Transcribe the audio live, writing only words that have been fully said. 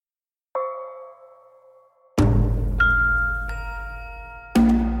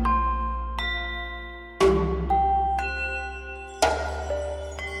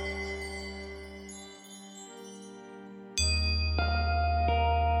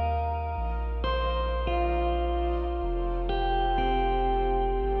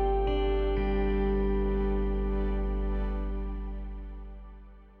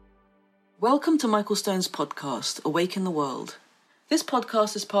Welcome to Michael Stone's podcast, Awaken the World. This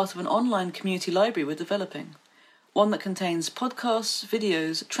podcast is part of an online community library we're developing, one that contains podcasts,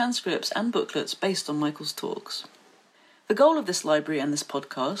 videos, transcripts, and booklets based on Michael's talks. The goal of this library and this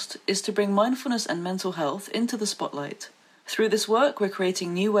podcast is to bring mindfulness and mental health into the spotlight. Through this work, we're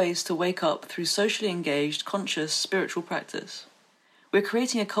creating new ways to wake up through socially engaged, conscious, spiritual practice. We're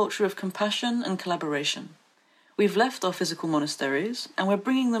creating a culture of compassion and collaboration. We've left our physical monasteries, and we're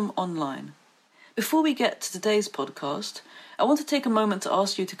bringing them online. Before we get to today's podcast, I want to take a moment to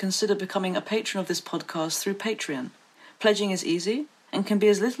ask you to consider becoming a patron of this podcast through Patreon. Pledging is easy and can be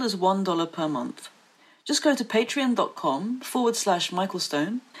as little as $1 per month. Just go to patreon.com/Michael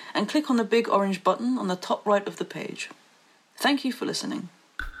Stone and click on the big orange button on the top right of the page. Thank you for listening.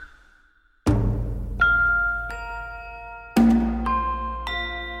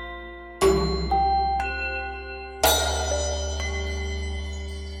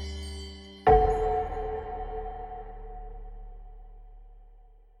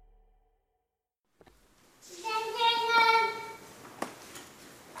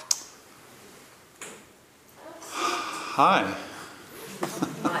 Hi.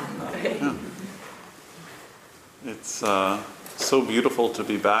 Yeah. It's so beautiful to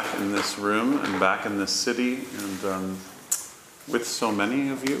be back in this room and back in this city and with so many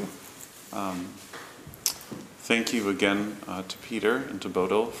of you. Thank you again to Peter and to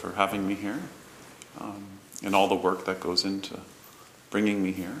Bodo for having me here and all the work that goes into bringing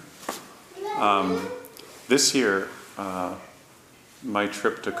me here. This year, my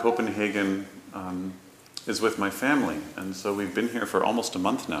trip to Copenhagen is with my family, and so we've been here for almost a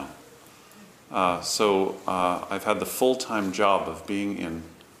month now. So I've had the full-time job of being in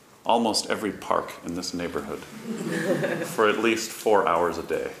almost every park in this neighborhood for at least 4 hours a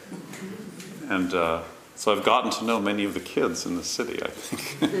day. And so I've gotten to know many of the kids in the city, I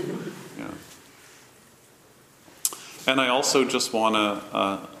think. Yeah. And I also just want to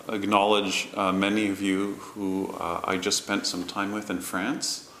acknowledge many of you who I just spent some time with in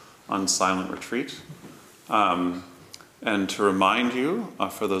France on silent retreat. And to remind you,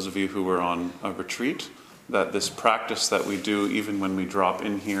 for those of you who were on a retreat, that this practice that we do even when we drop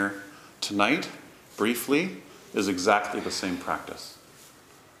in here tonight, briefly, is exactly the same practice.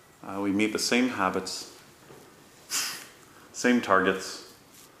 We meet the same habits, same targets,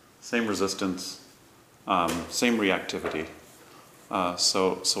 same resistance, same reactivity.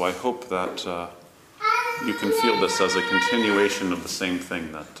 So I hope that you can feel this as a continuation of the same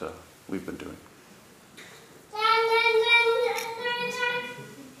thing that we've been doing.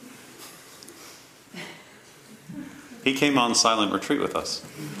 He came on silent retreat with us,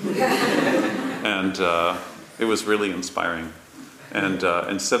 and it was really inspiring. And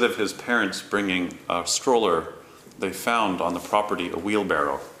instead of his parents bringing a stroller, they found on the property a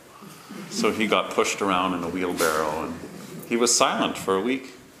wheelbarrow. So he got pushed around in a wheelbarrow, and he was silent for a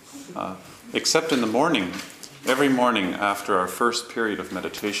week, except in the morning. Every morning after our first period of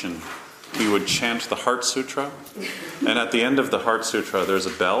meditation, we would chant the Heart Sutra, and at the end of the Heart Sutra, there's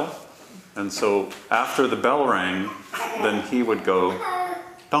a bell. And so after the bell rang, then he would go,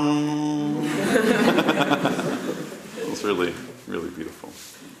 dong. It was really, really beautiful.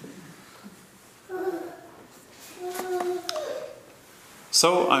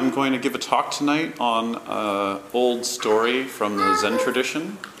 So I'm going to give a talk tonight on an old story from the Zen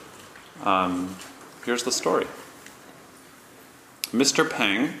tradition. Here's the story. Mr.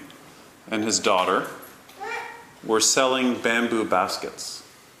 Peng and his daughter were selling bamboo baskets.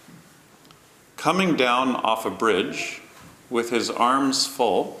 Coming down off a bridge with his arms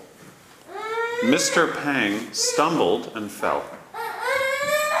full, Mr. Peng stumbled and fell.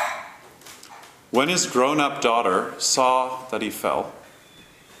 When his grown-up daughter saw that he fell,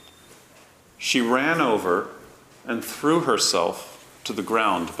 she ran over and threw herself to the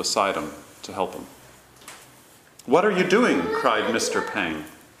ground beside him to help him. "What are you doing?" cried Mr. Peng.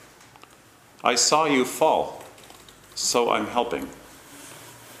 "I saw you fall, so I'm helping,"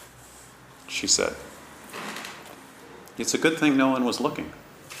 she said. "It's a good thing no one was looking,"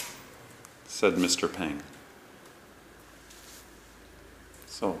 said Mr. Peng.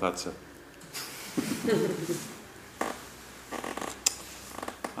 So that's it.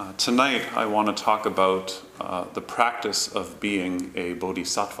 Tonight I want to talk about the practice of being a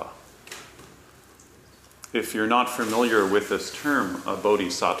bodhisattva. If you're not familiar with this term, a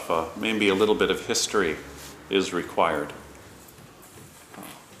bodhisattva, maybe a little bit of history is required.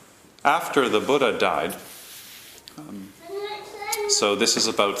 After the Buddha died, so this is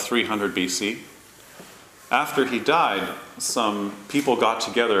about 300 BC, after he died, some people got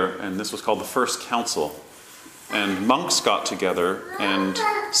together, and this was called the First Council, and monks got together and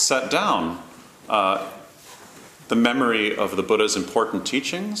set down the memory of the Buddha's important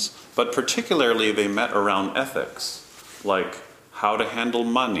teachings, but particularly they met around ethics, like how to handle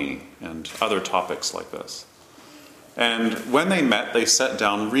money and other topics like this. And when they met, they set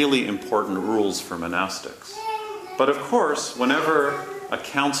down really important rules for monastics. But of course, whenever a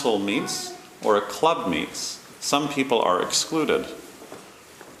council meets or a club meets, some people are excluded.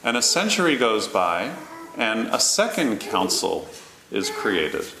 And a century goes by, and a second council is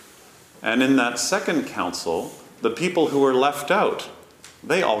created. And in that second council, the people who were left out,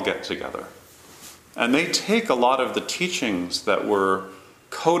 they all get together. And they take a lot of the teachings that were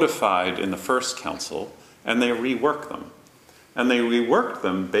codified in the first council, and they rework them. And they reworked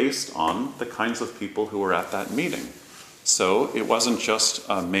them based on the kinds of people who were at that meeting. So it wasn't just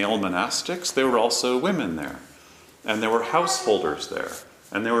male monastics, there were also women there. And there were householders there.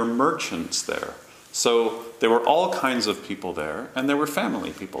 And there were merchants there. So there were all kinds of people there, and there were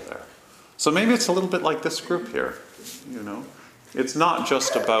family people there. So maybe it's a little bit like this group here, you know. It's not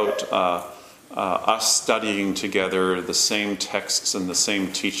just about us studying together the same texts and the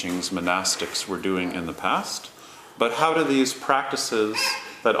same teachings monastics were doing in the past, but how do these practices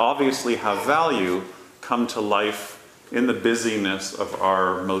that obviously have value come to life in the busyness of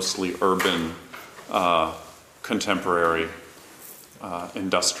our mostly urban, contemporary,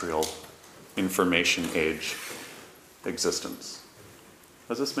 industrial, information age existence.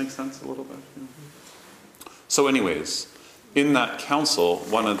 Does this make sense a little bit? Yeah. So anyways, in that council,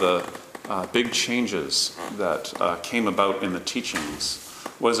 one of the big changes that came about in the teachings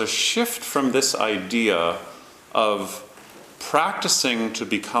was a shift from this idea of practicing to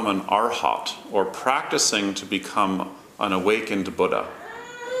become an arhat, or practicing to become an awakened Buddha.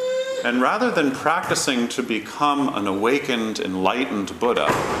 And rather than practicing to become an awakened, enlightened Buddha,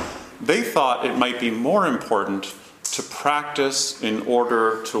 they thought it might be more important to practice in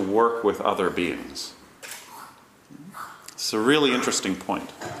order to work with other beings. It's a really interesting point.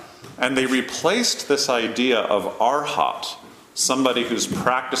 And they replaced this idea of arhat, somebody who's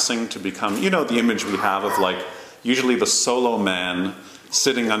practicing to become, you know, the image we have of like usually the solo man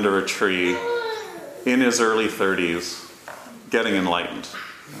sitting under a tree in his early 30s getting enlightened,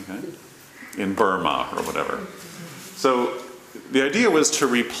 okay, in Burma or whatever. So the idea was to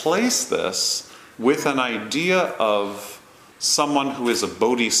replace this with an idea of someone who is a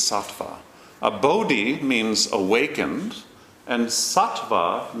bodhisattva. A bodhi means awakened, and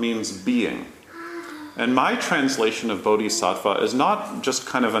sattva means being. And my translation of bodhisattva is not just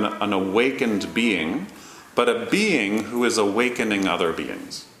kind of an awakened being, but a being who is awakening other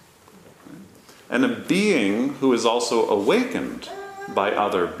beings. And a being who is also awakened by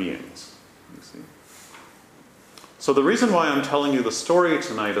other beings. You see? So the reason why I'm telling you the story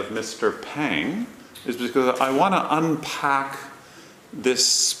tonight of Mr. Pang is because I want to unpack this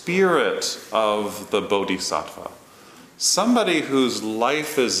spirit of the bodhisattva. Somebody whose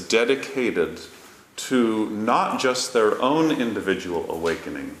life is dedicated to not just their own individual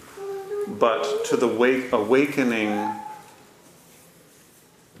awakening, but to the awakening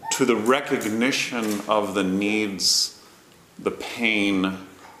to the recognition of the needs, the pain,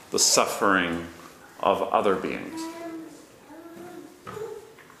 the suffering of other beings.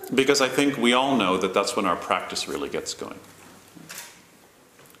 Because I think we all know that that's when our practice really gets going.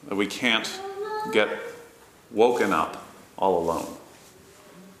 That we can't get woken up all alone.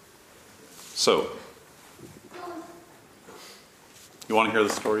 So, you want to hear the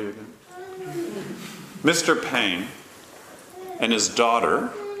story again? Mr. Pang and his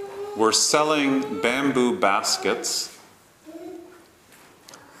daughter were selling bamboo baskets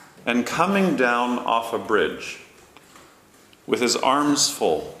and coming down off a bridge with his arms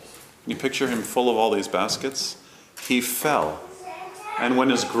full. Can you picture him full of all these baskets? He fell. And when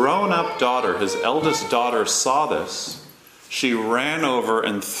his grown-up daughter, his eldest daughter, saw this, she ran over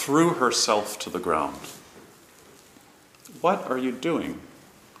and threw herself to the ground. "What are you doing?"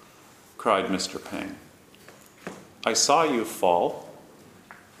 cried Mr. Pang. "I saw you fall,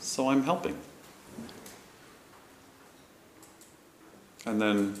 so I'm helping." And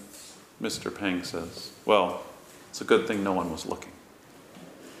then Mr. Pang says, "Well, it's a good thing no one was looking."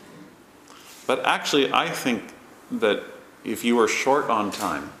 But actually, I think that if you were short on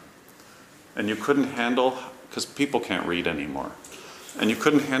time and you couldn't handle, because people can't read anymore, and you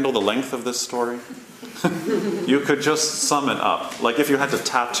couldn't handle the length of this story, you could just sum it up. Like if you had to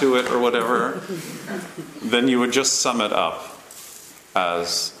tattoo it or whatever, then you would just sum it up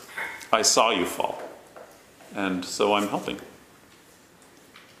as, "I saw you fall, and so I'm helping."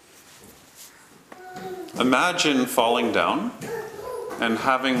 Imagine falling down and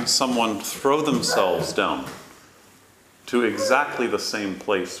having someone throw themselves down to exactly the same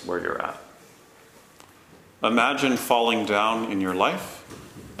place where you're at. Imagine falling down in your life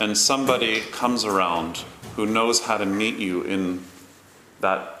and somebody comes around who knows how to meet you in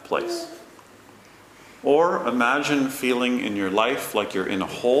that place. Or imagine feeling in your life like you're in a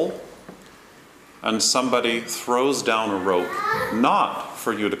hole and somebody throws down a rope, not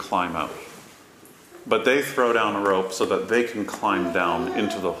for you to climb out, but they throw down a rope so that they can climb down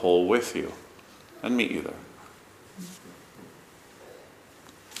into the hole with you and meet you there.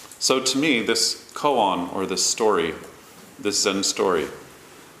 So to me, this koan, or this story, this Zen story,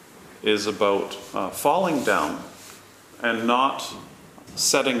 is about falling down and not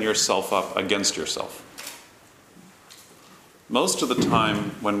setting yourself up against yourself. Most of the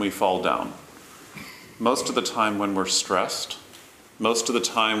time when we fall down, most of the time when we're stressed, most of the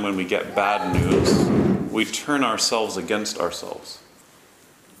time when we get bad news, we turn ourselves against ourselves,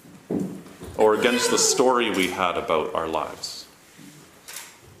 or against the story we had about our lives.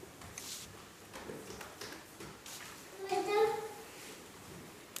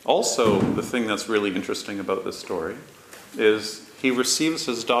 Also, the thing that's really interesting about this story is he receives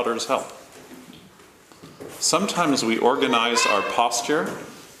his daughter's help. Sometimes we organize our posture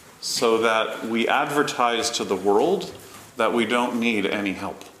so that we advertise to the world that we don't need any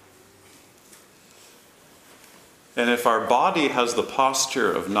help. And if our body has the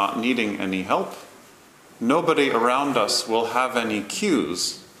posture of not needing any help, nobody around us will have any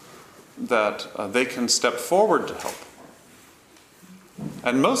cues that they can step forward to help.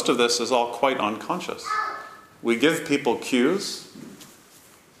 And most of this is all quite unconscious. We give people cues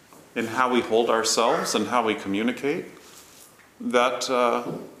in how we hold ourselves and how we communicate that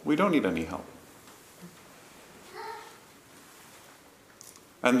we don't need any help.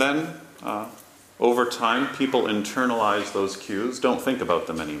 And then, over time, people internalize those cues, don't think about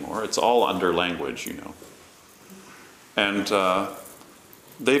them anymore. It's all under language, you know. And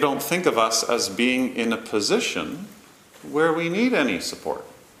they don't think of us as being in a position where we need any support.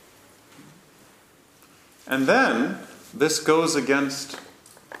 And then this goes against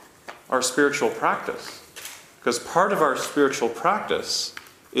our spiritual practice, because part of our spiritual practice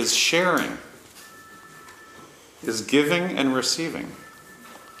is sharing, is giving and receiving.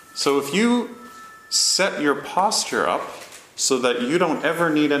 So if you set your posture up so that you don't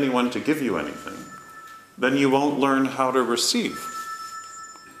ever need anyone to give you anything, then you won't learn how to receive.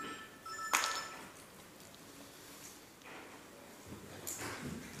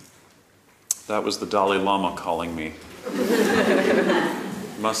 That was the Dalai Lama calling me.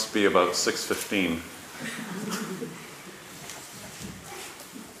 Must be about 6:15.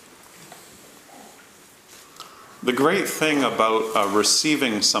 The great thing about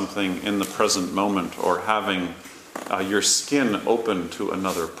receiving something in the present moment, or having your skin open to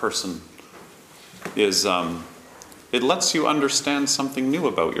another person, is it lets you understand something new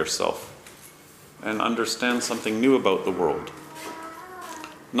about yourself and understand something new about the world.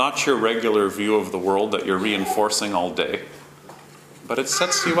 Not your regular view of the world that you're reinforcing all day, but it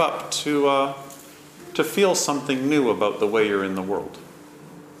sets you up to feel something new about the way you're in the world.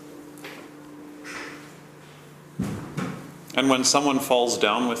 And when someone falls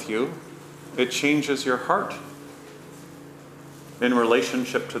down with you, it changes your heart in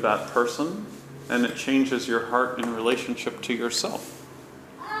relationship to that person, and it changes your heart in relationship to yourself.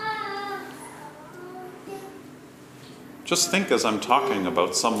 Just think as I'm talking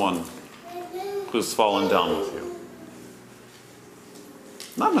about someone who's fallen down with you.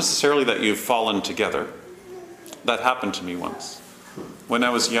 Not necessarily that you've fallen together. That happened to me once. When I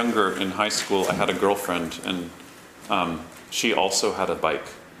was younger in high school, I had a girlfriend, and she also had a bike.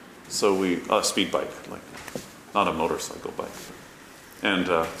 So a speed bike, like not a motorcycle bike. And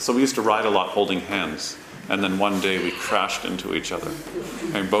so we used to ride a lot holding hands. And then one day we crashed into each other.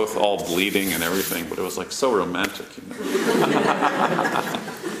 And both all bleeding and everything, but it was like so romantic, you know.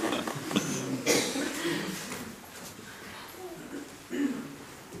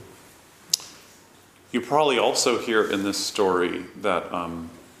 You probably also hear in this story that,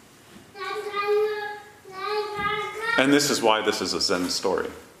 and this is why this is a Zen story,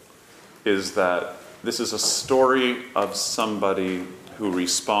 is that this is a story of somebody who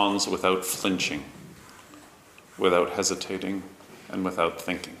responds without flinching, without hesitating, and without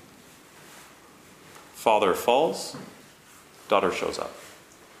thinking. Father falls, daughter shows up.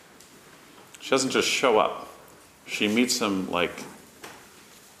 She doesn't just show up. She meets him like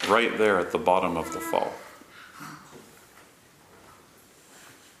right there at the bottom of the fall.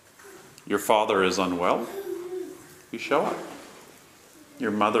 Your father is unwell, you show up.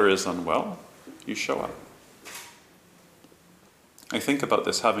 Your mother is unwell, you show up. I think about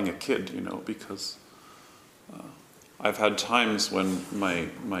this having a kid, you know, because I've had times when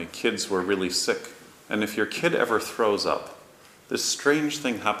my kids were really sick, and if your kid ever throws up, this strange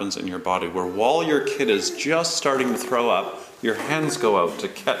thing happens in your body where while your kid is just starting to throw up, your hands go out to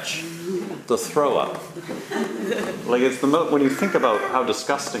catch the throw up. Like it's when you think about how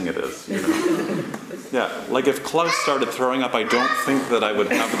disgusting it is, you know. Yeah, like if Klaus started throwing up, I don't think that I would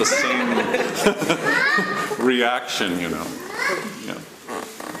have the same reaction, you know. Yeah.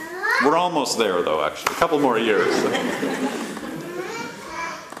 We're almost there, though, actually. A couple more years.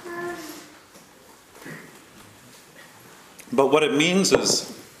 But what it means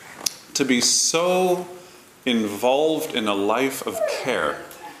is to be so involved in a life of care,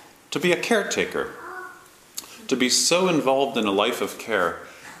 to be a caretaker, to be so involved in a life of care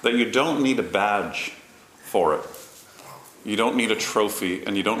that you don't need a badge for it. You don't need a trophy,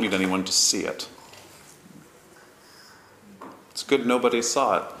 and you don't need anyone to see it. It's good nobody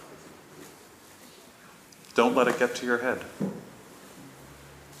saw it. Don't let it get to your head.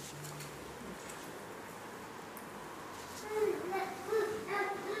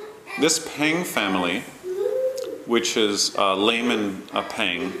 This Peng family, which is Layman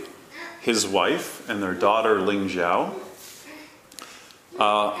Peng, his wife, and their daughter Ling Zhao,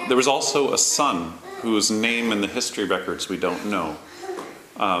 there was also a son whose name in the history records we don't know,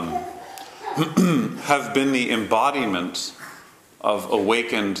 have been the embodiment of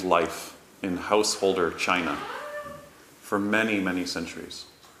awakened life in householder China for many, many centuries.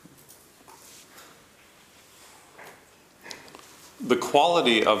 The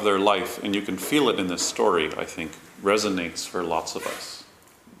quality of their life, and you can feel it in this story, I think, resonates for lots of us.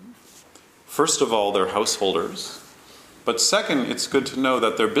 First of all, they're householders. But second, it's good to know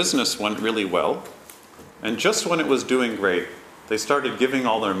that their business went really well. And just when it was doing great, they started giving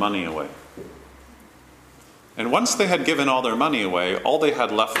all their money away. And once they had given all their money away, all they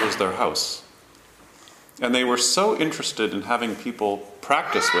had left was their house. And they were so interested in having people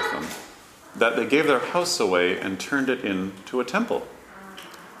practice with them that they gave their house away and turned it into a temple.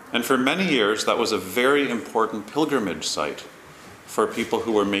 And for many years, that was a very important pilgrimage site for people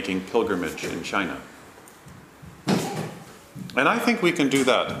who were making pilgrimage in China. And I think we can do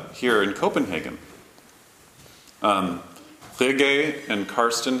that here in Copenhagen. Rege and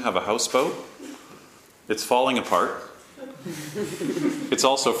Karsten have a houseboat. It's falling apart. It's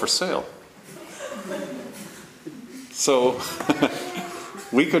also for sale. So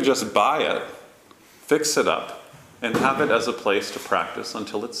we could just buy it, fix it up, and have it as a place to practice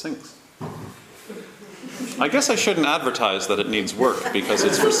until it sinks. I guess I shouldn't advertise that it needs work because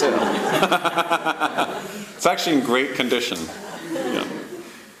it's for sale. It's actually in great condition. Yeah.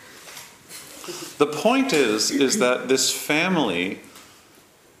 The point is that this family,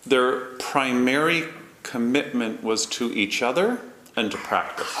 their primary commitment was to each other and to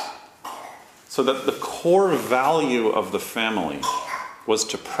practice. So that the core value of the family was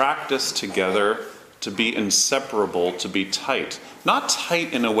to practice together, to be inseparable, to be tight. Not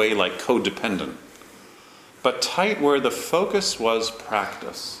tight in a way like codependent, but tight where the focus was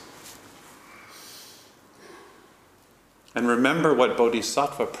practice. And remember what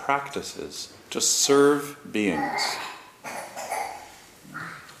Bodhisattva practice is, to serve beings.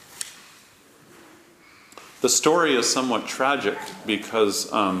 The story is somewhat tragic because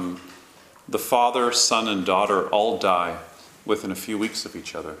the father, son, and daughter all die within a few weeks of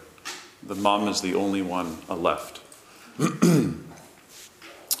each other. The mom is the only one left.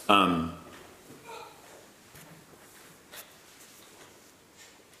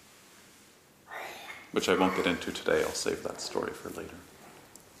 Which I won't get into today. I'll save that story for later.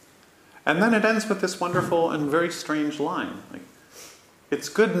 And then it ends with this wonderful and very strange line. Like, it's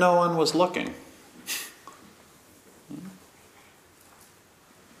good no one was looking.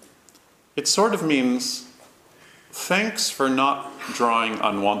 It sort of means, thanks for not drawing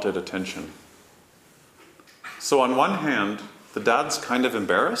unwanted attention. So on one hand, the dad's kind of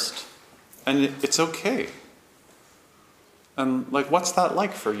embarrassed, and it's okay. And like, what's that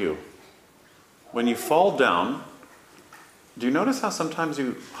like for you? When you fall down, do you notice how sometimes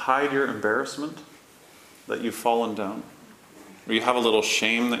you hide your embarrassment that you've fallen down? Or you have a little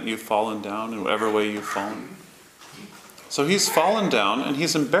shame that you've fallen down in whatever way you've fallen? So he's fallen down and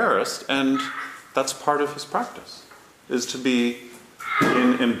he's embarrassed, and that's part of his practice, is to be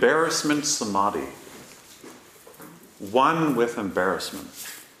in embarrassment samadhi, one with embarrassment,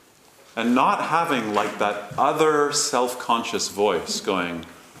 and not having like that other self-conscious voice going,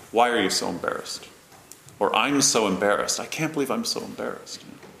 why are you so embarrassed? Or I'm so embarrassed. I can't believe I'm so embarrassed.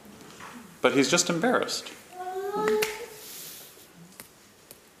 But he's just embarrassed.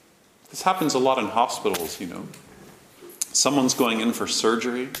 This happens a lot in hospitals, you know. Someone's going in for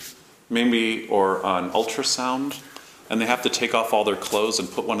surgery, maybe, or an ultrasound, and they have to take off all their clothes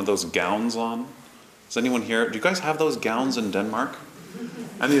and put one of those gowns on. Does anyone here? Do you guys have those gowns in Denmark?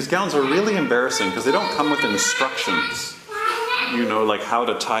 And these gowns are really embarrassing because they don't come with instructions, like how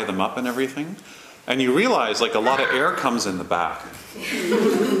to tie them up and everything. And you realize like a lot of air comes in the back.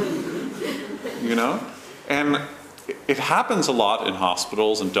 And it happens a lot in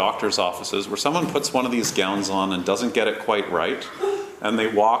hospitals and doctors' offices where someone puts one of these gowns on and doesn't get it quite right, and they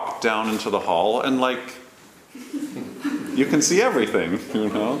walk down into the hall and you can see everything,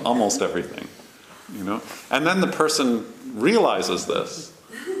 almost everything, And then the person realizes this,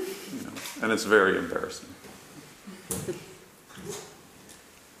 and it's very embarrassing.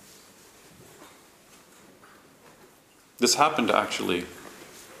 This happened actually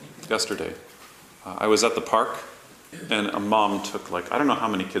yesterday. I was at the park, and a mom took I don't know how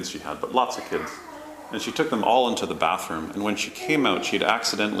many kids she had, but lots of kids. And she took them all into the bathroom, and when she came out, she'd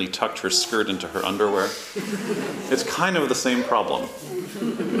accidentally tucked her skirt into her underwear. It's kind of the same problem,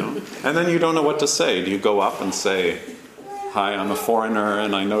 And then you don't know what to say. Do you go up and say, "Hi, I'm a foreigner,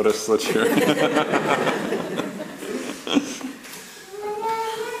 and I noticed that you're..."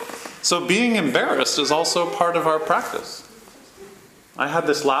 So being embarrassed is also part of our practice. I had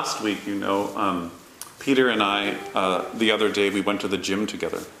this last week, Peter and I, the other day, we went to the gym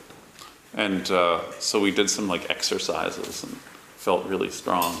together. And so we did some exercises and felt really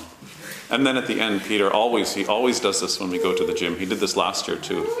strong. And then at the end, Peter he always does this when we go to the gym. He did this last year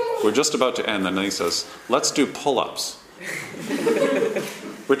too. We're just about to end, and then he says, "Let's do pull-ups."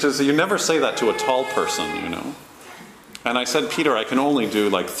 Which is, you never say that to a tall person, And I said, "Peter, I can only do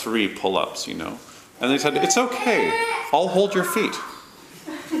 3 pull-ups, And they said, "It's okay, I'll hold your feet."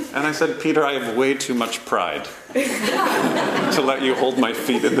 And I said, "Peter, I have way too much pride to let you hold my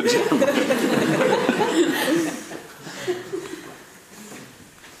feet in the gym."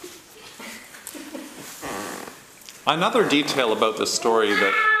 Another detail about this story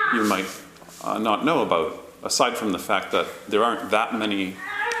that you might not know about, aside from the fact that there aren't that many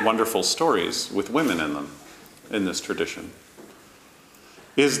wonderful stories with women in them in this tradition,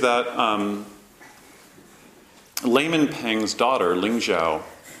 is that Layman Peng's daughter, Ling Zhao,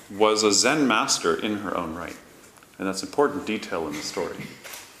 was a Zen master in her own right. And that's an important detail in the story.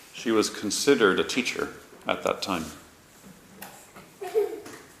 She was considered a teacher at that time.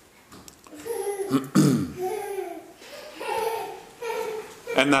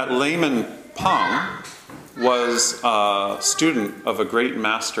 And that Layman Peng was a student of a great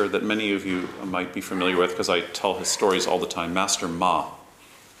master that many of you might be familiar with, because I tell his stories all the time, Master Ma.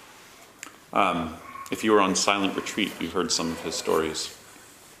 If you were on silent retreat, you heard some of his stories.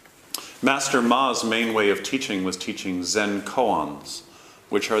 Master Ma's main way of teaching was teaching Zen koans,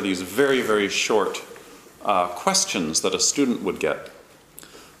 which are these very, very short questions that a student would get.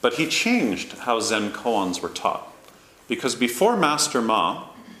 But he changed how Zen koans were taught. Because before Master Ma,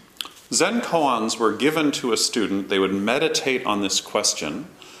 Zen koans were given to a student. They would meditate on this question.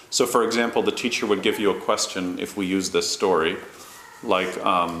 So, for example, the teacher would give you a question, if we use this story, like,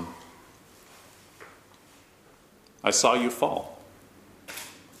 "I saw you fall,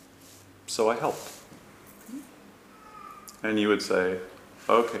 so I helped." And you would say,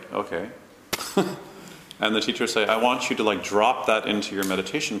 okay. And the teacher would say, "I want you to drop that into your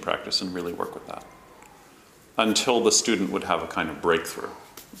meditation practice and really work with that," until the student would have a kind of breakthrough.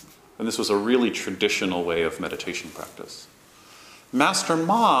 And this was a really traditional way of meditation practice. Master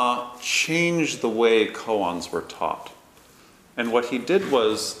Ma changed the way koans were taught. And what he did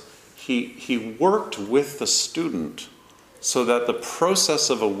was he worked with the student so that the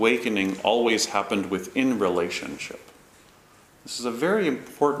process of awakening always happened within relationship. This is a very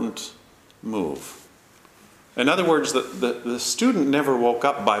important move. In other words, the student never woke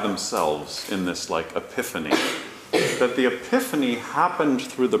up by themselves in this epiphany. That the epiphany happened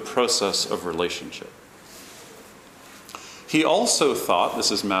through the process of relationship. He also thought,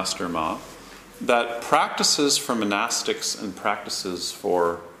 this is Master Ma, that practices for monastics and practices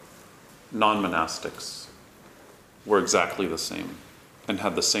for non-monastics were exactly the same and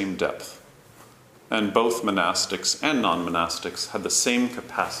had the same depth. And both monastics and non-monastics had the same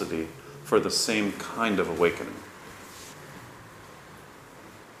capacity for the same kind of awakening.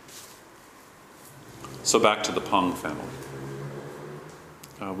 So back to the Peng family.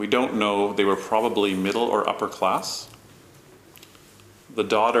 We don't know, they were probably middle or upper class. The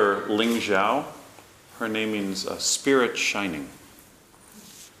daughter, Ling Zhao, her name means spirit shining.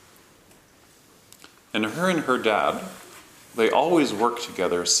 And her dad, they always worked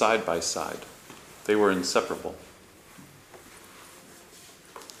together side by side. They were inseparable.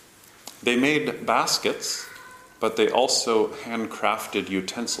 They made baskets, but they also handcrafted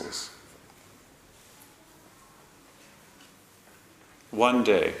utensils. one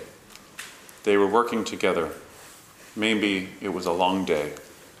day they were working together. Maybe it was a long day,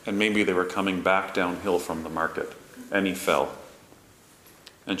 and maybe they were coming back downhill from the market, and he fell.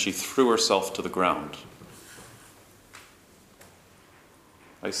 And she threw herself to the ground.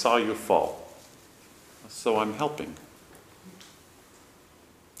 I saw you fall, so I'm helping.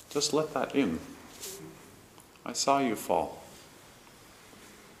 Just let that in. I saw you fall.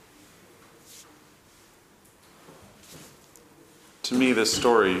 To me, this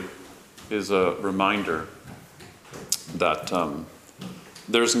story is a reminder that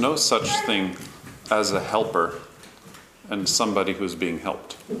there's no such thing as a helper and somebody who's being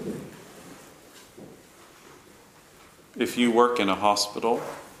helped. If you work in a hospital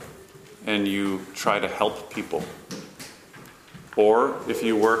and you try to help people, or if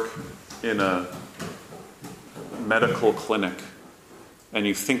you work in a medical clinic and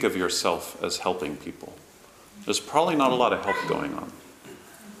you think of yourself as helping people, there's probably not a lot of help going on.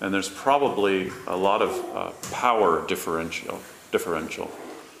 And there's probably a lot of power differential.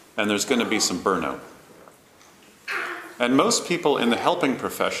 And there's going to be some burnout. And most people in the helping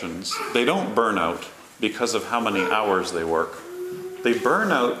professions, they don't burn out because of how many hours they work. They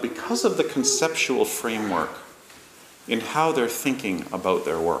burn out because of the conceptual framework in how they're thinking about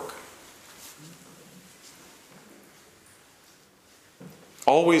their work.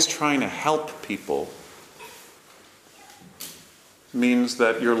 Always trying to help people means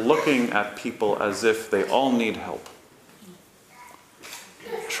that you're looking at people as if they all need help.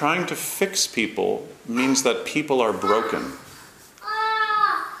 Trying to fix people means that people are broken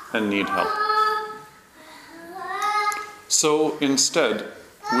and need help. So instead,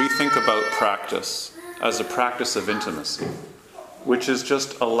 we think about practice as a practice of intimacy, which is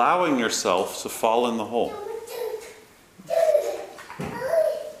just allowing yourself to fall in the hole.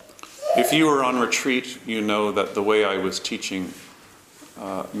 If you were on retreat, you know that the way I was teaching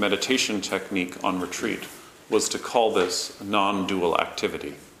meditation technique on retreat was to call this non-dual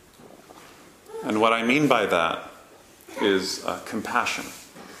activity. And what I mean by that is compassion.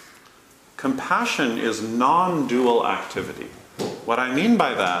 Compassion is non-dual activity. What I mean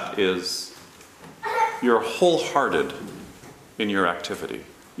by that is you're wholehearted in your activity.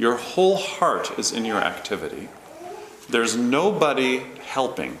 Your whole heart is in your activity. There's nobody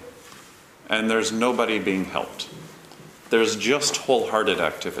helping, and there's nobody being helped. There's just wholehearted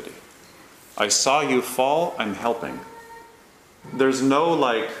activity. I saw you fall, I'm helping. There's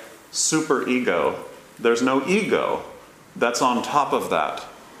no super ego. There's no ego that's on top of that,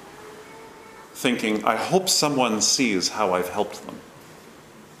 thinking, I hope someone sees how I've helped them.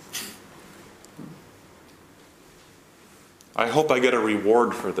 I hope I get a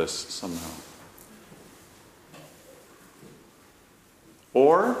reward for this somehow.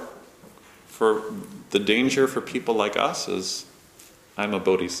 Or, for the danger for people like us is, I'm a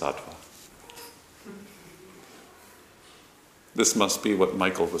bodhisattva. This must be what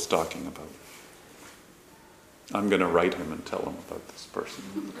Michael was talking about. I'm going to write him and tell him about this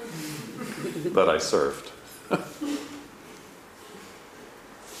person that I served.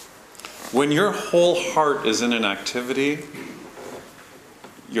 When your whole heart is in an activity,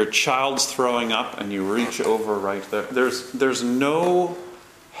 your child's throwing up and you reach over right there. There's no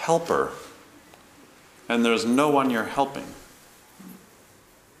helper, and there's no one you're helping.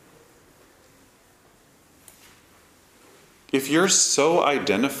 If you're so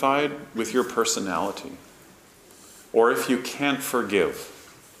identified with your personality, or if you can't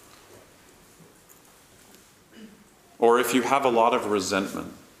forgive, or if you have a lot of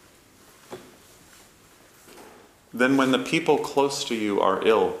resentment, then when the people close to you are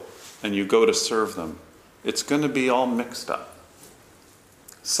ill and you go to serve them, it's going to be all mixed up.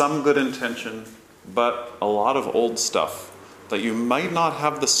 Some good intention, but a lot of old stuff that you might not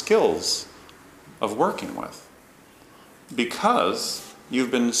have the skills of working with because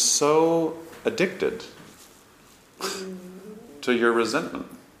you've been so addicted to your resentment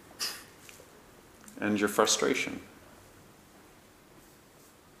and your frustration.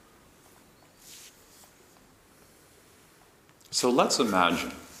 So let's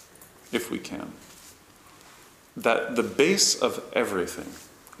imagine, if we can, that the base of everything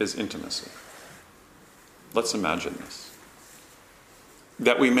is intimacy. Let's imagine this.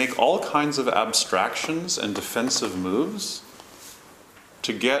 That we make all kinds of abstractions and defensive moves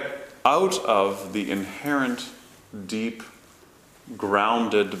to get out of the inherent, deep,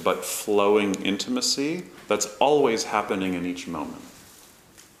 grounded but flowing intimacy that's always happening in each moment.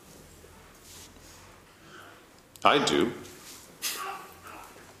 I do.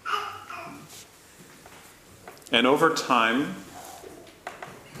 And over time,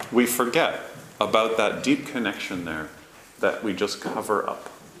 we forget about that deep connection there that we just cover up.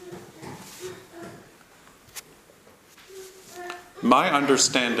 My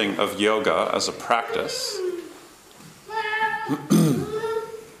understanding of yoga as a practice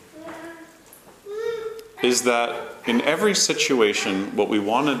is that in every situation, what we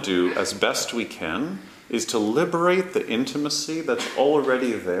want to do as best we can is to liberate the intimacy that's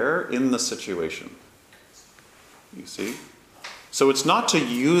already there in the situation. You see? So it's not to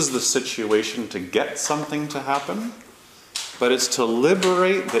use the situation to get something to happen, but it's to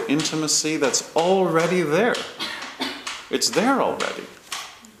liberate the intimacy that's already there. It's there already.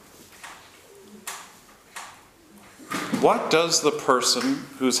 What does the person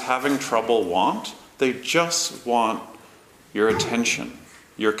who's having trouble want? They just want your attention,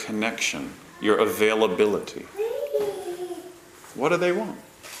 your connection, your availability. What do they want?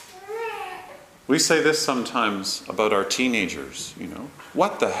 We say this sometimes about our teenagers,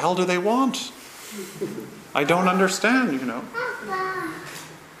 What the hell do they want? I don't understand,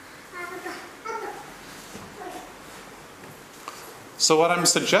 So what I'm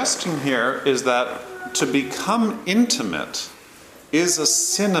suggesting here is that to become intimate is a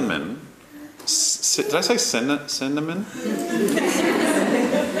synonym. Did I say cinnamon?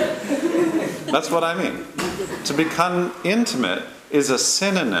 That's what I mean. To become intimate is a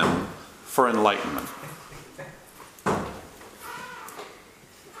synonym for enlightenment.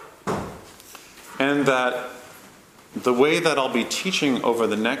 And that the way that I'll be teaching over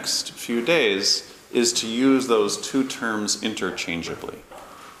the next few days is to use those two terms interchangeably.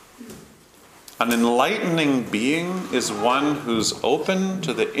 An enlightening being is one who's open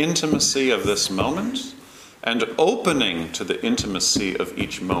to the intimacy of this moment, and opening to the intimacy of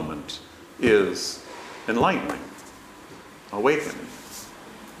each moment is enlightening, awakening.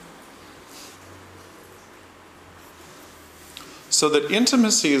 So that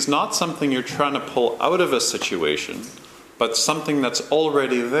intimacy is not something you're trying to pull out of a situation, but something that's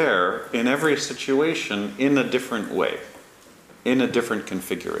already there in every situation in a different way, in a different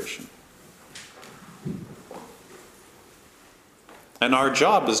configuration. And our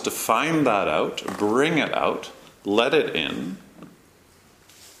job is to find that out, bring it out, let it in,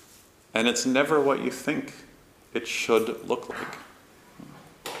 and it's never what you think it should look like.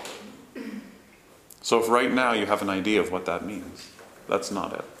 So if right now you have an idea of what that means, that's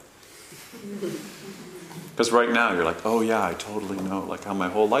not it. Because right now you're like, oh yeah, I totally know like how my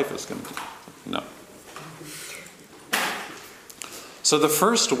whole life is going to be. No. So the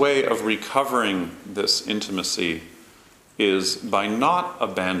first way of recovering this intimacy is by not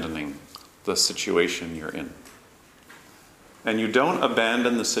abandoning the situation you're in. And you don't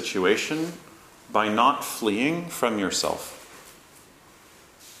abandon the situation by not fleeing from yourself.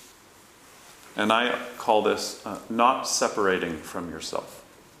 And I call this not separating from yourself.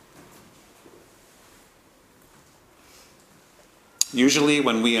 Usually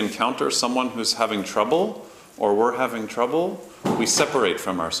when we encounter someone who's having trouble, or we're having trouble, we separate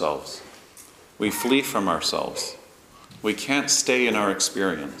from ourselves. We flee from ourselves. We can't stay in our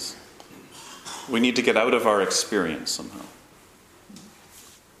experience. We need to get out of our experience somehow.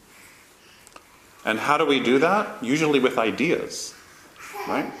 And how do we do that? Usually with ideas,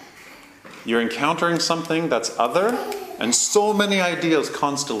 right? You're encountering something that's other, and so many ideas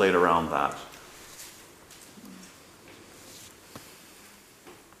constellate around that.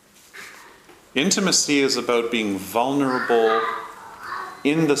 Intimacy is about being vulnerable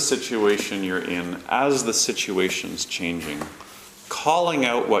in the situation you're in as the situation's changing, calling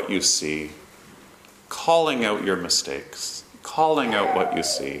out what you see, calling out your mistakes, calling out what you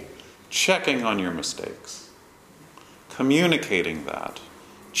see, checking on your mistakes, communicating that,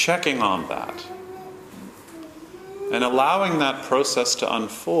 checking on that, and allowing that process to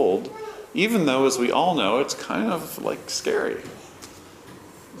unfold, even though, as we all know, it's kind of like scary.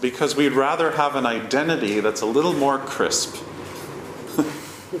 Because we'd rather have an identity that's a little more crisp,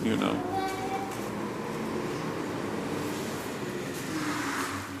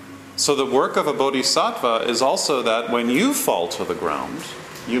 So the work of a bodhisattva is also that when you fall to the ground,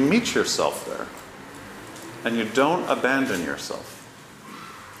 you meet yourself there. And you don't abandon yourself.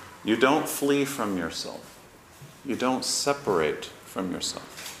 You don't flee from yourself. You don't separate from yourself.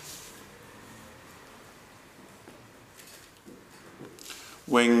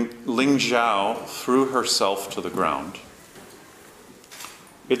 When Ling Zhao threw herself to the ground,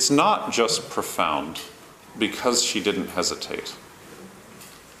 it's not just profound because she didn't hesitate.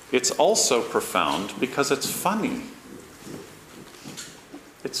 It's also profound because it's funny.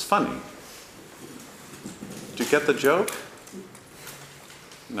 It's funny. Do you get the joke?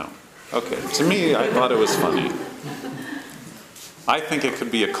 No. Okay. To me, I thought it was funny. I think it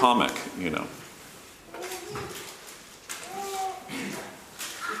could be a comic,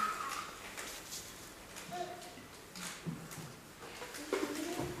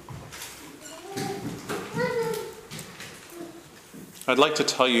 I'd like to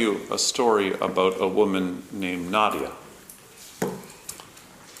tell you a story about a woman named Nadia.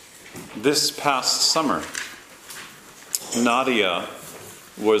 This past summer, Nadia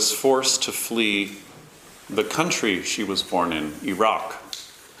was forced to flee the country she was born in, Iraq,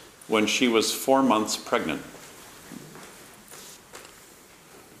 when she was 4 months pregnant.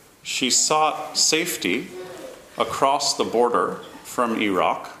 She sought safety across the border from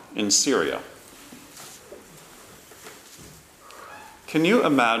Iraq in Syria. Can you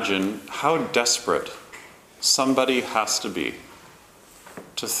imagine how desperate somebody has to be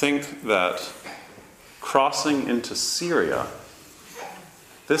to think that crossing into Syria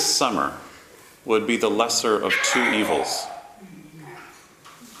this summer would be the lesser of two evils?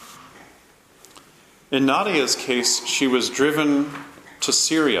 In Nadia's case, she was driven to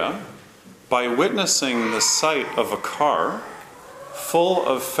Syria by witnessing the sight of a car full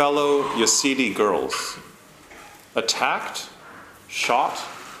of fellow Yazidi girls, attacked, shot,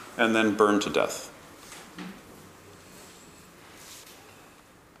 and then burned to death.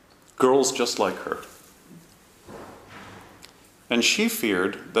 Girls just like her. And she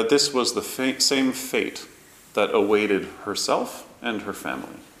feared that this was the same fate that awaited herself and her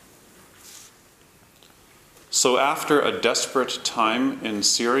family. So after a desperate time in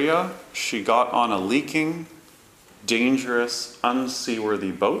Syria, she got on a leaking, dangerous,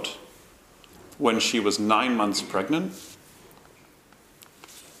 unseaworthy boat when she was 9 months pregnant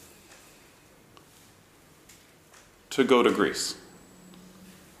to go to Greece.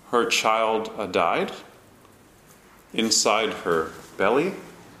 Her child died inside her belly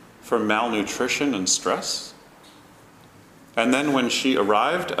from malnutrition and stress. And then when she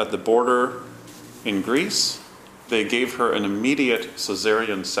arrived at the border in Greece, they gave her an immediate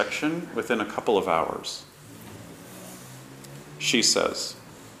cesarean section within a couple of hours. She says,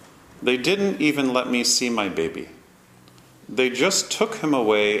 "They didn't even let me see my baby. They just took him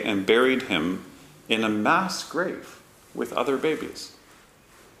away and buried him in a mass grave with other babies.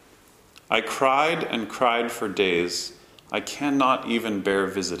 I cried and cried for days. I cannot even bear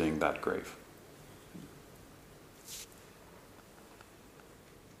visiting that grave."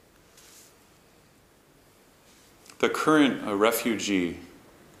 The current refugee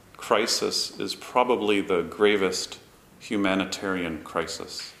crisis is probably the gravest humanitarian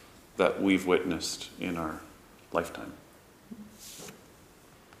crisis that we've witnessed in our lifetime.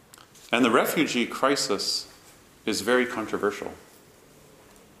 And the refugee crisis is very controversial,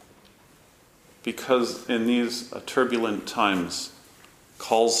 because in these turbulent times,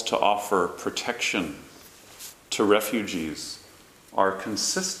 calls to offer protection to refugees are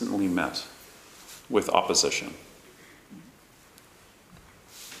consistently met with opposition.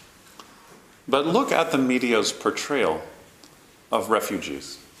 But look at the media's portrayal of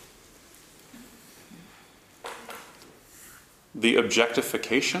refugees. The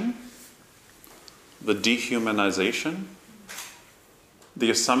objectification, the dehumanization, the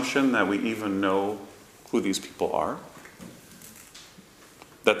assumption that we even know who these people are,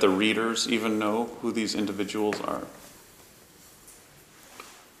 that the readers even know who these individuals are.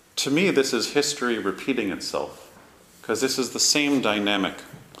 To me, this is history repeating itself, because this is the same dynamic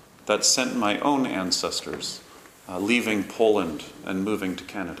that sent my own ancestors leaving Poland and moving to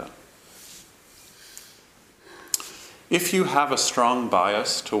Canada. If you have a strong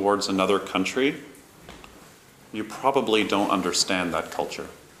bias towards another country, you probably don't understand that culture.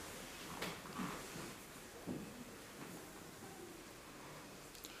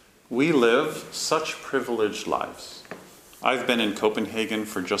 We live such privileged lives. I've been in Copenhagen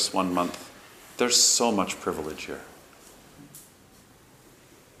for just 1 month. There's so much privilege here.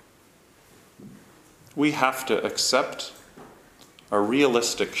 We have to accept a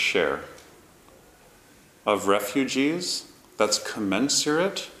realistic share of refugees that's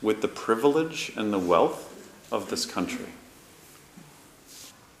commensurate with the privilege and the wealth of this country.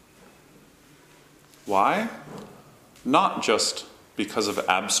 Why? Not just because of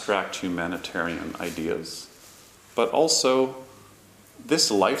abstract humanitarian ideas, but also this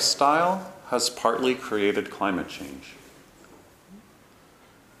lifestyle has partly created climate change.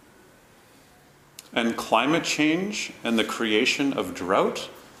 And climate change and the creation of drought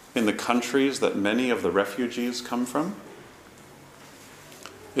in the countries that many of the refugees come from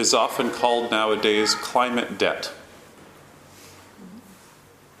is often called nowadays climate debt.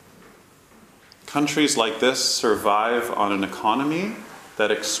 Countries like this survive on an economy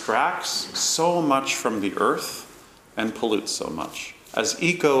that extracts so much from the earth and pollutes so much, as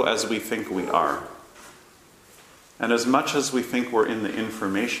eco as we think we are. And as much as we think we're in the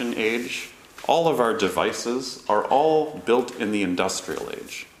information age, all of our devices are all built in the industrial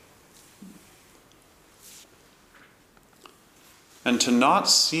age. And to not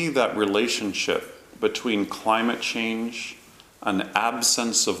see that relationship between climate change, an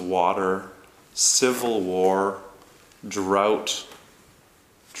absence of water, civil war, drought,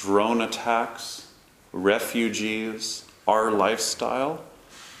 drone attacks, refugees, our lifestyle,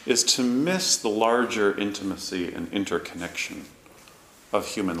 is to miss the larger intimacy and interconnection of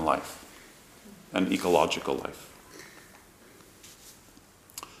human life and ecological life.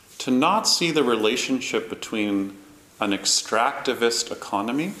 To not see the relationship between an extractivist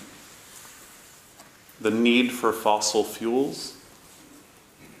economy, the need for fossil fuels,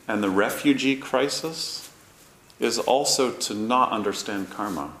 and the refugee crisis is also to not understand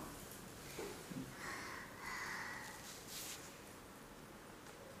karma.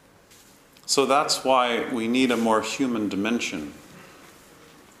 So that's why we need a more human dimension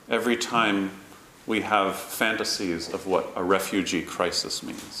every time we have fantasies of what a refugee crisis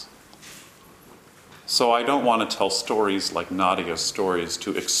means. So I don't want to tell stories like Nadia's stories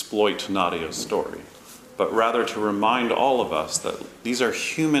to exploit Nadia's story, but rather to remind all of us that these are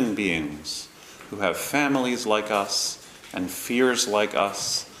human beings who have families like us and fears like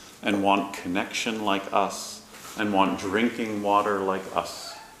us and want connection like us and want drinking water like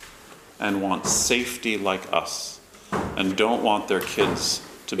us and want safety like us and don't want their kids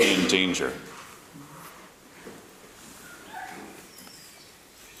to be in danger.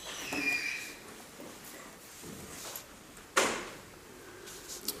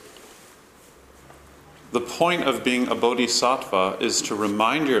 The point of being a bodhisattva is to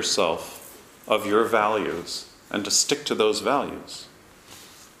remind yourself of your values and to stick to those values.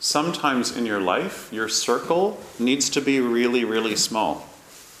 Sometimes in your life, your circle needs to be really, really small.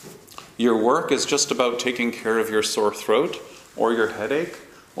 Your work is just about taking care of your sore throat or your headache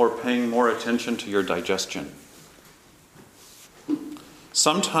or paying more attention to your digestion.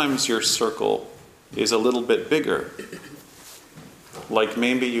 Sometimes your circle is a little bit bigger. Like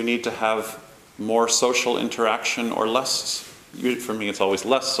maybe you need to have more social interaction or less. For me, it's always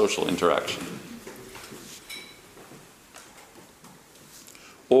less social interaction.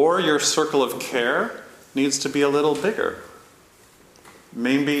 Or your circle of care needs to be a little bigger.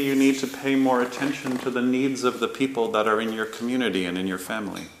 Maybe you need to pay more attention to the needs of the people that are in your community and in your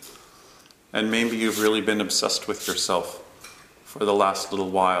family. And maybe you've really been obsessed with yourself for the last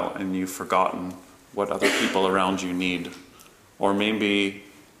little while and you've forgotten what other people around you need. Or maybe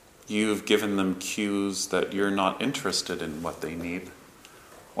you've given them cues that you're not interested in what they need.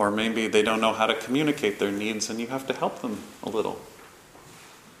 Or maybe they don't know how to communicate their needs and you have to help them a little.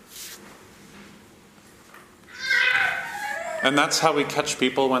 And that's how we catch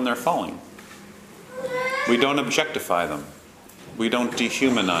people when they're falling. We don't objectify them. We don't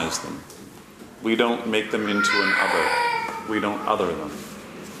dehumanize them. We don't make them into an other. We don't other them.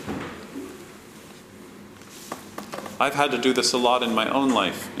 I've had to do this a lot in my own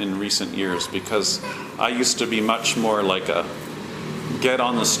life in recent years because I used to be much more like a get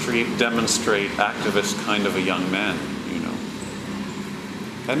on the street, demonstrate, activist kind of a young man, you know.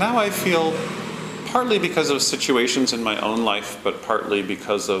 And now I feel, partly because of situations in my own life, but partly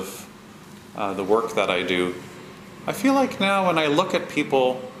because of the work that I do, I feel like now when I look at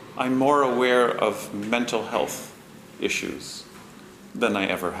people, I'm more aware of mental health issues than I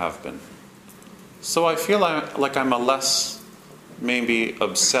ever have been. So I feel like I'm a less maybe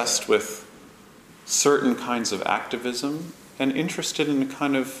obsessed with certain kinds of activism and interested in a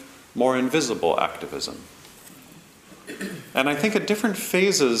kind of more invisible activism. And I think at different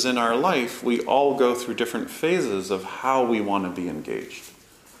phases in our life, we all go through different phases of how we want to be engaged.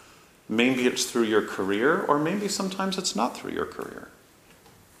 Maybe it's through your career, or maybe sometimes it's not through your career.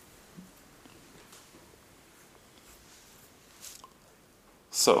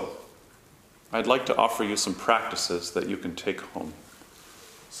 So, I'd like to offer you some practices that you can take home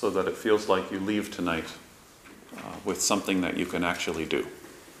so that it feels like you leave tonight with something that you can actually do.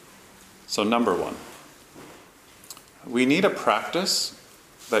 So, number one, we need a practice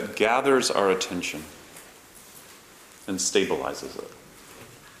that gathers our attention and stabilizes it.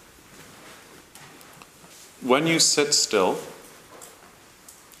 When you sit still,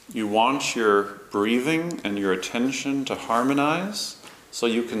 you want your breathing and your attention to harmonize so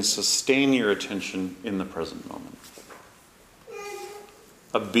you can sustain your attention in the present moment.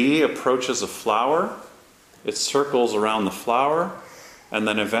 A bee approaches a flower, it circles around the flower, and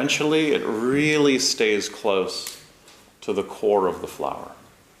then eventually it really stays close to the core of the flower.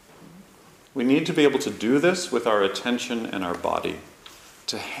 We need to be able to do this with our attention and our body,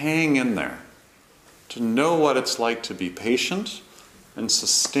 to hang in there, to know what it's like to be patient and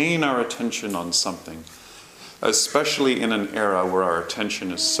sustain our attention on something, especially in an era where our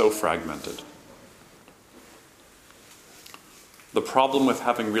attention is so fragmented. The problem with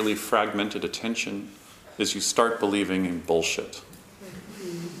having really fragmented attention is you start believing in bullshit.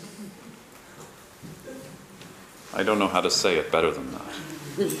 I don't know how to say it better than that.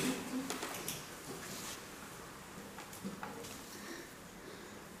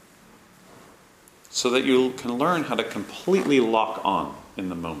 So that you can learn how to completely lock on in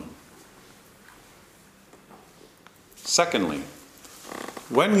the moment. Secondly,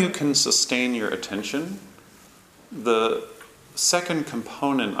 when you can sustain your attention, the second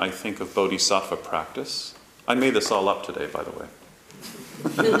component, I think, of bodhisattva practice, I made this all up today, by the way,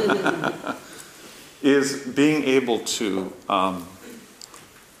 is being able to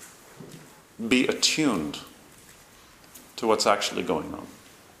be attuned to what's actually going on.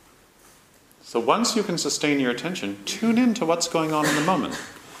 So once you can sustain your attention, tune in to what's going on in the moment.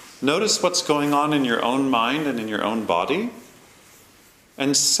 Notice what's going on in your own mind and in your own body,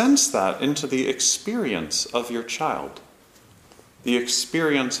 and sense that into the experience of your child, the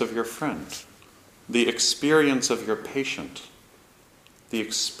experience of your friend, the experience of your patient, the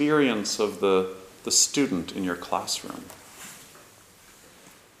experience of the student in your classroom.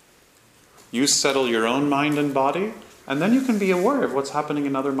 You settle your own mind and body, and then you can be aware of what's happening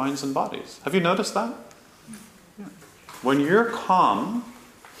in other minds and bodies. Have you noticed that? Yeah. When you're calm,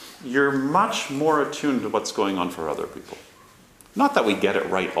 you're much more attuned to what's going on for other people. Not that we get it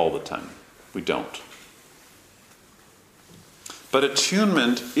right all the time. We don't. But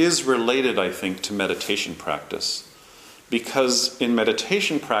attunement is related, I think, to meditation practice. Because in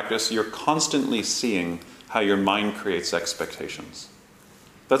meditation practice, you're constantly seeing how your mind creates expectations.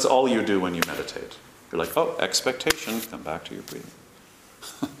 That's all you do when you meditate. You're like, oh, expectation, come back to your breathing.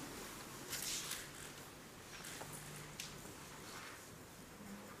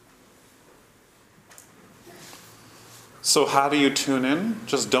 So how do you tune in?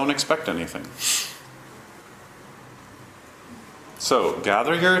 Just don't expect anything. So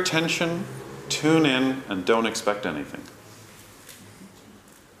gather your attention, tune in, and don't expect anything.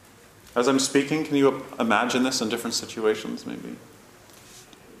 As I'm speaking, can you imagine this in different situations, maybe?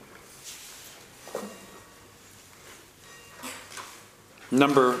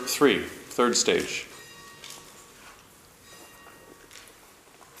 Number 3, third stage.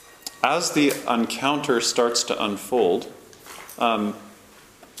 As the encounter starts to unfold,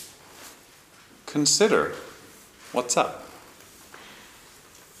 consider what's up.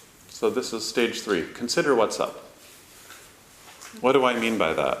 So this is stage 3. Consider what's up. What do I mean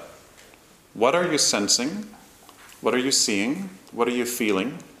by that? What are you sensing? What are you seeing? What are you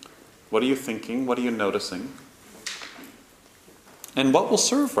feeling? What are you thinking? What are you noticing? And what will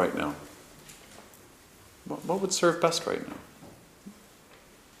serve right now? What would serve best right now?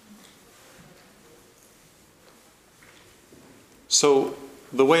 So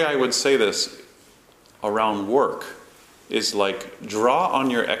the way I would say this around work is like draw on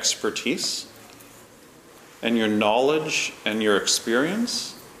your expertise and your knowledge and your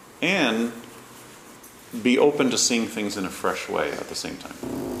experience, and be open to seeing things in a fresh way at the same time.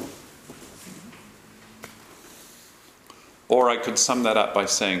 Or I could sum that up by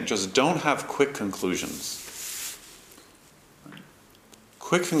saying, just don't have quick conclusions.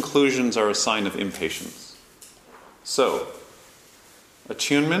 Quick conclusions are a sign of impatience. So,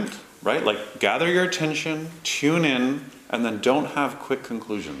 attunement, right? Like gather your attention, tune in, and then don't have quick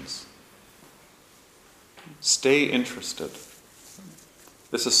conclusions. Stay interested.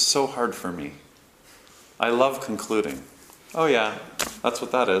 This is so hard for me. I love concluding. Oh yeah, that's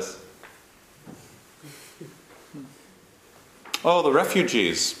what that is. Oh, the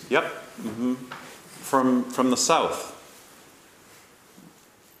refugees. Yep. Mm-hmm. From the south.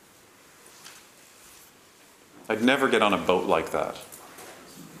 I'd never get on a boat like that.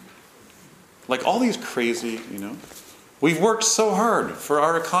 Like all these crazy, we've worked so hard for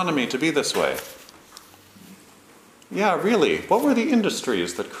our economy to be this way. Yeah, really. What were the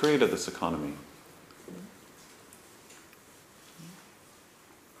industries that created this economy?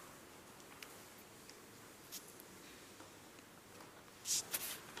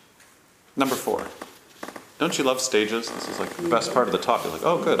 Number 4. Don't you love stages? This is like the best part of the talk. You're like,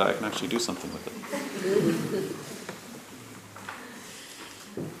 oh good, I can actually do something with it.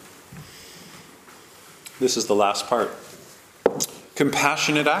 This is the last part.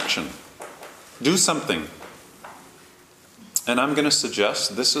 Compassionate action. Do something. And I'm going to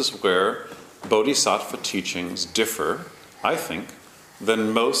suggest this is where Bodhisattva teachings differ, I think,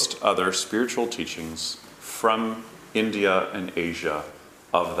 than most other spiritual teachings from India and Asia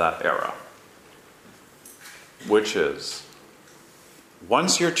of that era. Which is,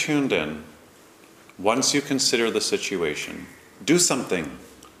 once you're tuned in, once you consider the situation, do something.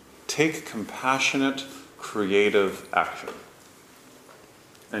 Take compassionate, creative action.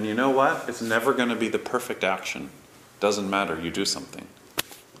 And you know what? It's never going to be the perfect action. Doesn't matter, you do something.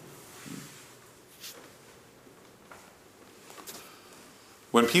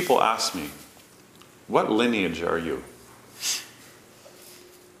 When people ask me, what lineage are you?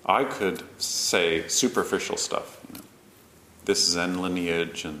 I could say superficial stuff. This Zen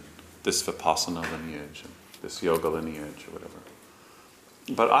lineage, and this Vipassana lineage, and this yoga lineage, or whatever.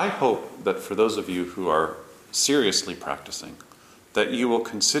 But I hope that for those of you who are seriously practicing, that you will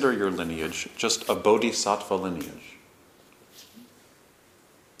consider your lineage just a bodhisattva lineage.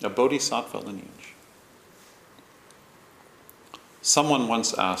 A bodhisattva lineage. Someone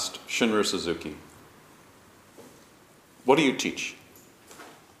once asked Shunryu Suzuki, what do you teach?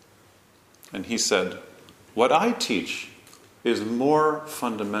 And he said, what I teach is more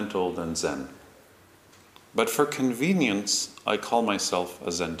fundamental than Zen. But for convenience, I call myself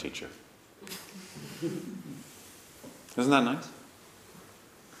a Zen teacher. Isn't that nice?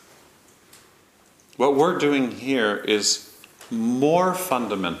 What we're doing here is more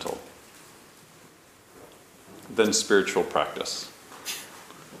fundamental than spiritual practice.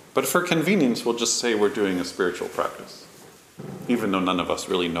 But for convenience, we'll just say we're doing a spiritual practice, even though none of us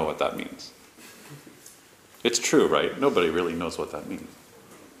really know what that means. It's true, right? Nobody really knows what that means.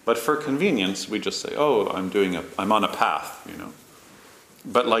 But for convenience, we just say, oh, I'm on a path,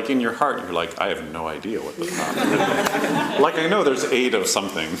 But like in your heart, you're like, I have no idea what the path is. Like I know there's 8 of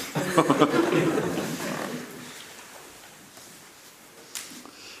something.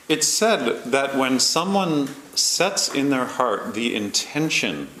 It's said that when someone sets in their heart the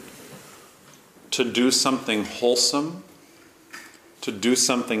intention to do something wholesome, to do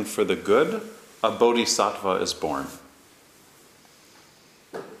something for the good, a bodhisattva is born.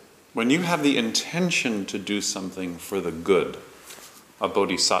 When you have the intention to do something for the good, a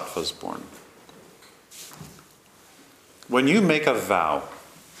bodhisattva is born. When you make a vow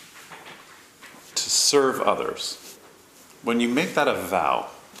to serve others, when you make that a vow,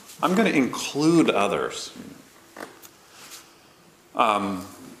 I'm going to include others.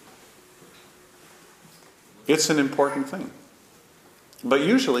 It's an important thing. But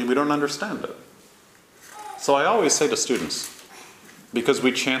usually we don't understand it. So I always say to students, because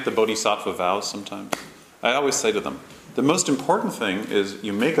we chant the bodhisattva vows sometimes, I always say to them, the most important thing is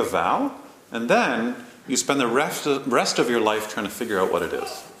you make a vow, and then you spend the rest of your life trying to figure out what it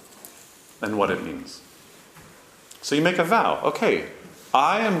is and what it means. So you make a vow. Okay,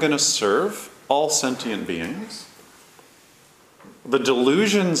 I am going to serve all sentient beings. The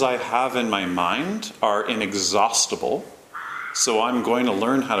delusions I have in my mind are inexhaustible, so I'm going to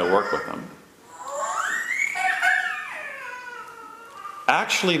learn how to work with them.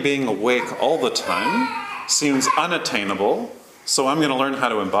 Actually being awake all the time seems unattainable, so I'm going to learn how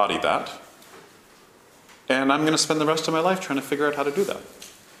to embody that. And I'm going to spend the rest of my life trying to figure out how to do that.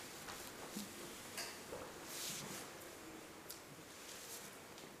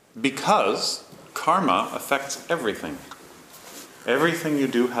 Because karma affects everything. Everything you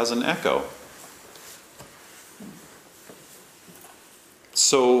do has an echo.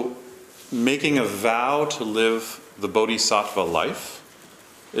 So, making a vow to live the bodhisattva life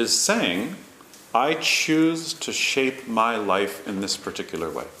is saying, I choose to shape my life in this particular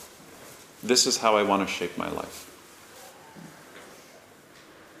way. This is how I want to shape my life.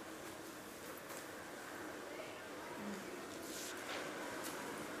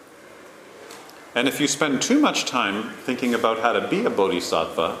 And if you spend too much time thinking about how to be a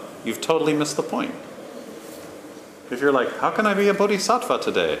bodhisattva, you've totally missed the point. If you're like, how can I be a bodhisattva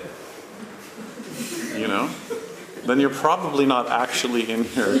today? Then you're probably not actually in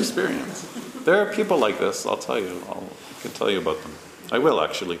your experience. There are people like this, I'll tell you. I can tell you about them. I will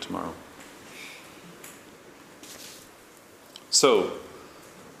actually tomorrow. So,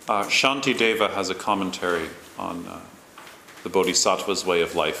 Shantideva has a commentary on the Bodhisattva's way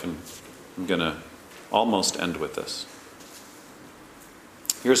of life, and I'm going to almost end with this.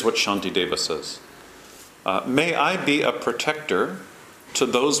 Here's what Shantideva says. May I be a protector to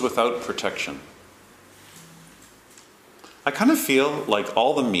those without protection. I kind of feel like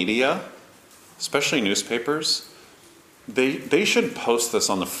all the media, especially newspapers, they should post this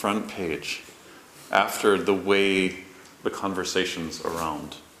on the front page after the way the conversations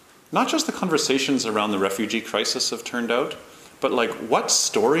around, not just the conversations around the refugee crisis have turned out, but like what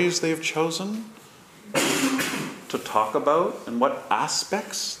stories they've chosen to talk about and what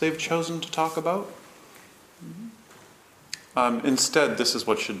aspects they've chosen to talk about. Instead, this is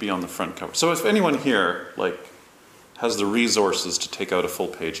what should be on the front cover. So if anyone here has the resources to take out a full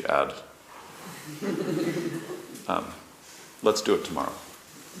page ad, let's do it tomorrow.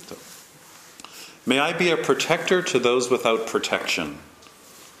 So, may I be a protector to those without protection.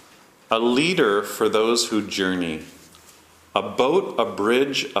 a leader for those who journey, a boat, a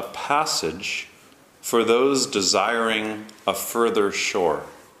bridge, a passage for those desiring a further shore.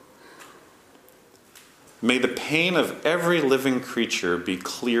 May the pain of every living creature be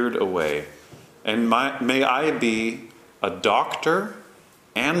cleared away, and may I be a doctor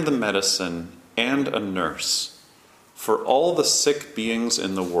and the medicine and a nurse for all the sick beings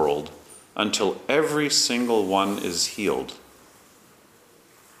in the world until every single one is healed.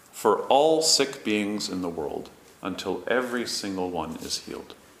 For all sick beings in the world until every single one is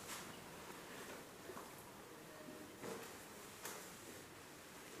healed.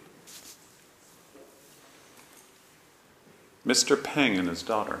 Mr. Peng and his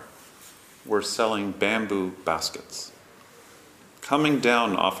daughter were selling bamboo baskets. Coming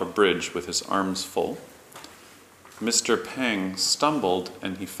down off a bridge with his arms full, Mr. Peng stumbled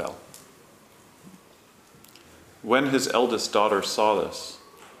and he fell. When his eldest daughter saw this,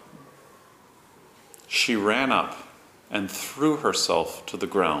 she ran up and threw herself to the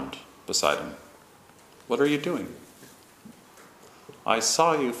ground beside him. "What are you doing?" "I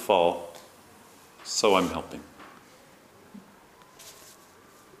saw you fall, so I'm helping."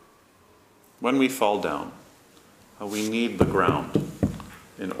 When we fall down, we need the ground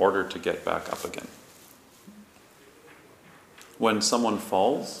in order to get back up again. When someone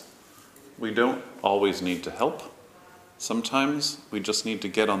falls, we don't always need to help. Sometimes we just need to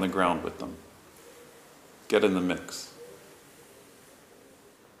get on the ground with them. Get in the mix.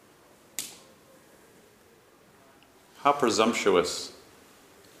 How presumptuous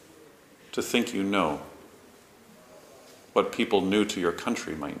to think you know what people new to your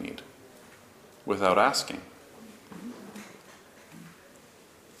country might need without asking.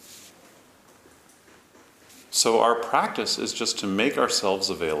 So our practice is just to make ourselves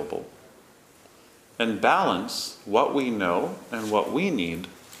available and balance what we know and what we need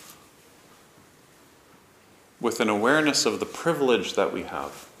with an awareness of the privilege that we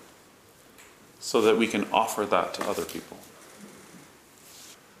have so that we can offer that to other people.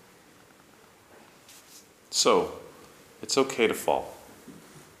 So, it's okay to fall.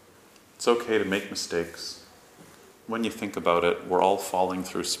 It's okay to make mistakes. When you think about it, we're all falling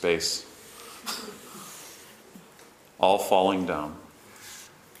through space. All falling down.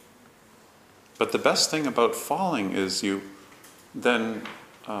 But the best thing about falling is you then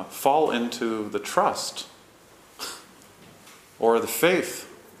fall into the trust or the faith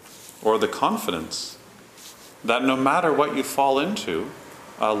or the confidence that no matter what you fall into,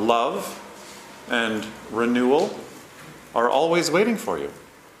 love and renewal are always waiting for you.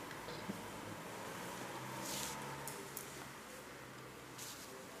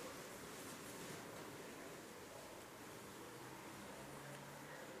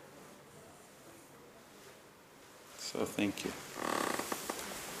 So thank you.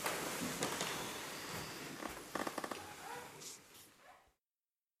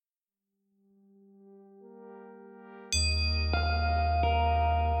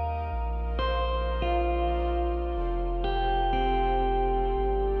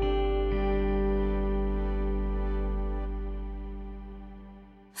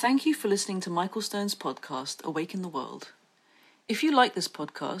 Thank you for listening to Michael Stone's podcast, Awaken the World. If you like this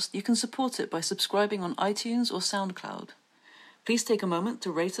podcast, you can support it by subscribing on iTunes or SoundCloud. Please take a moment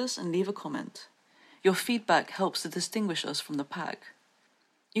to rate us and leave a comment. Your feedback helps to distinguish us from the pack.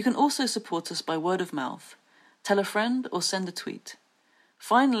 You can also support us by word of mouth. Tell a friend or send a tweet.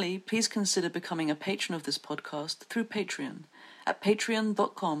 Finally, please consider becoming a patron of this podcast through Patreon at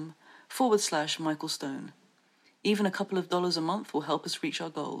patreon.com/Michael Stone. Even a couple of dollars a month will help us reach our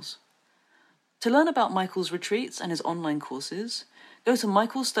goals. To learn about Michael's retreats and his online courses, go to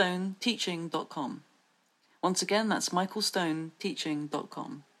michaelstoneteaching.com. Once again, that's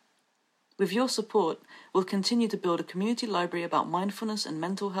michaelstoneteaching.com. With your support, we'll continue to build a community library about mindfulness and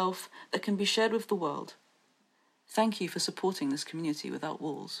mental health that can be shared with the world. Thank you for supporting this community without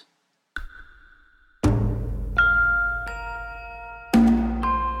walls.